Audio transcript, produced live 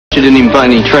You didn't even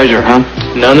find any treasure, huh?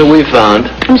 None that we found.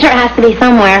 I'm sure it has to be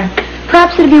somewhere.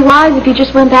 Perhaps it'd be wise if you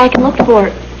just went back and looked for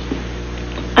it.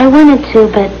 I wanted to,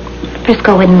 but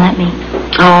Frisco wouldn't let me.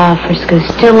 Ah, Frisco's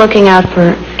still looking out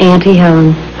for Auntie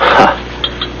Helen.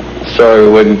 Sorry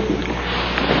we wouldn't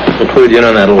include you in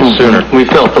on that a little sooner. We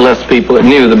felt the less people that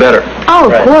knew, the better. Oh,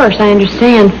 of course, I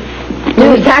understand. It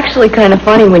was actually kind of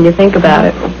funny when you think about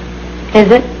it.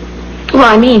 Is it? Well,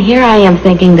 I mean, here I am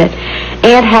thinking that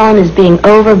Aunt Helen is being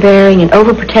overbearing and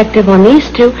overprotective on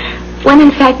these two, when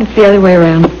in fact it's the other way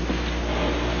around.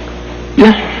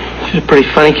 Yeah, she's a pretty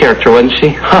funny character, wasn't she?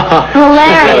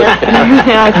 Hilarious.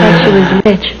 Yeah, I thought she was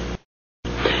rich.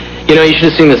 You know, you should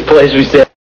have seen this place we stayed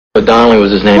at. Donnelly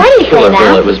was his name. Why do you say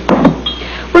that? It was...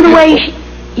 Well, the way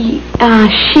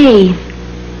she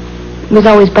was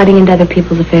always butting into other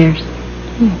people's affairs.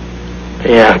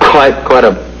 Yeah, quite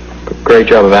a great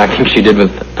job of acting she did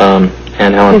with Aunt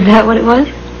Helen. Is that what it was?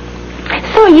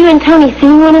 So are you and Tony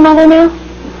seeing one another now?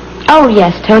 Oh,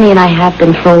 yes, Tony and I have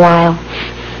been for a while.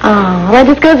 Oh, well, it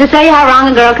just goes to show you how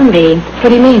wrong a girl can be. What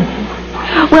do you mean?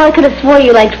 Well, I could have swore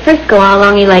you liked Frisco all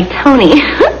along you liked Tony.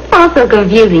 It's also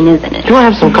confusing, isn't it? Do you want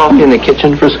to have some coffee in the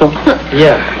kitchen, Frisco?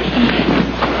 Yeah.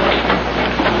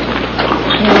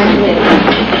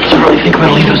 Do you really think we're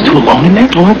going to leave those two alone in there?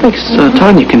 Well, I think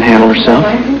Tanya can handle herself.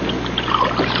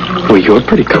 Well, you're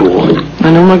pretty cool.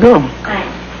 I know my girl.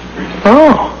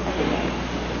 Oh.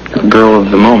 Girl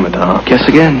of the moment, huh? Guess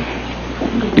again.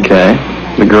 Okay.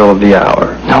 The girl of the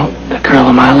hour. No, the girl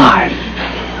of my life.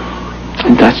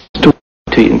 And that's to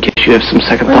you in case you have some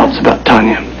second thoughts about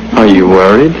Tanya. Are you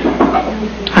worried?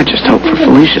 I just hope for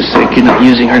Felicia's sake you're not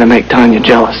using her to make Tanya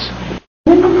jealous.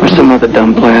 Or some other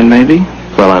dumb plan, maybe.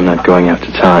 Well, I'm not going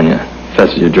after Tanya, if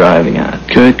that's what you're driving at.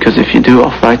 Good, because if you do,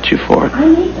 I'll fight you for it.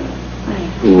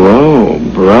 Whoa,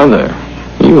 brother.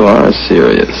 You are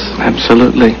serious.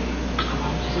 Absolutely.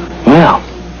 Well,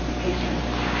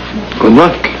 good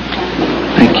luck.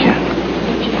 Thank you.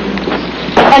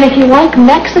 And if you like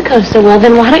Mexico so well,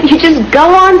 then why don't you just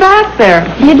go on back there?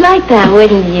 You'd like that,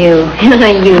 wouldn't you?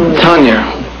 You. Tanya,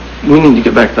 we need to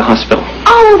get back to the hospital.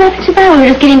 Oh, that's too bad. We were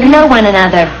just getting to know one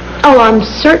another. Oh, I'm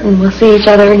certain we'll see each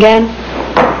other again.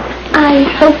 I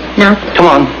hope not. Come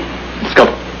on, let's go.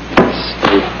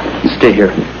 Stay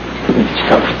here.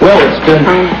 Well, it's been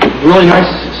really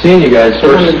nice seeing you guys.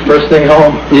 First thing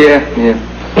home. Yeah.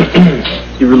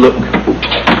 You look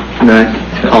nice,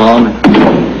 calm, and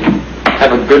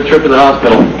Have a good trip to the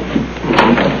hospital.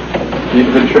 you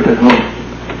have a good trip at home.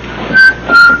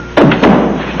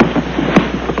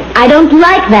 I don't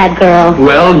like that girl.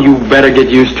 Well, you better get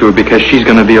used to her because she's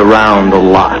going to be around a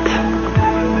lot.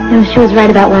 No, she was right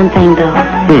about one thing, though.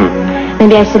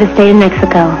 Maybe I should have stayed in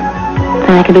Mexico.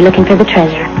 Then I could be looking for the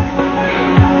treasure.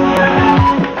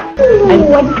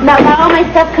 I got all my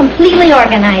stuff completely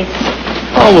organized.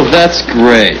 Oh, well, that's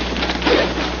great.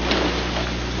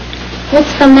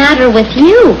 What's the matter with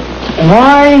you?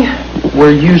 Why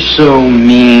were you so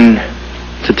mean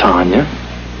to Tanya?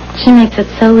 She makes it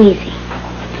so easy.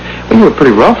 Well, you were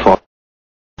pretty rough on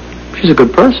her. She's a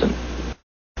good person.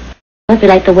 Must be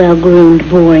like the well-groomed,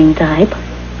 boring type.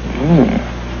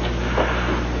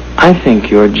 I think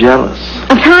you're jealous.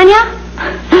 Of Tanya?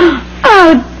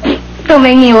 Oh, don't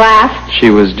make me laugh. She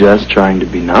was just trying to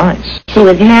be nice. She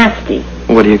was nasty.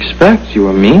 What do you expect? You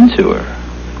were mean to her.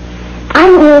 I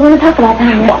don't really want to talk about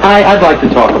Tanya. Well, I'd like to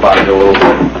talk about it a little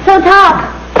bit. So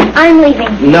talk. I'm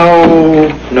leaving.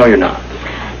 No, you're not.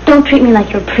 Don't treat me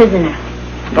like you're a prisoner.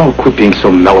 Oh, quit being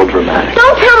so melodramatic.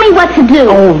 Don't tell me what to do.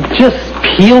 Oh, just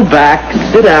peel back,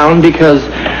 sit down, because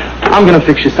I'm going to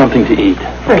fix you something to eat.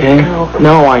 Okay?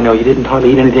 No, I know. You didn't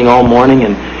hardly eat anything all morning,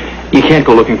 and you can't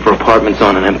go looking for apartments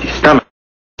on an empty stomach.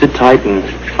 Sit tight, and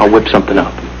I'll whip something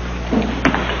up.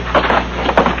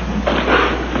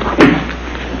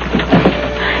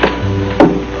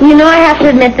 You know, I have to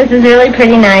admit this is really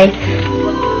pretty nice.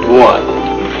 What?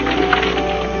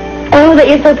 Oh, that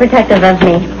you're so protective of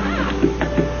me.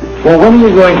 Well, when are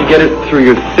you going to get it through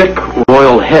your thick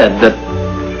royal head that,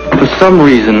 for some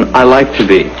reason, I like to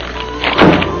be?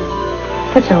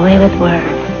 Such a way with words.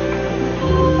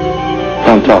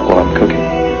 Don't talk while I'm cooking.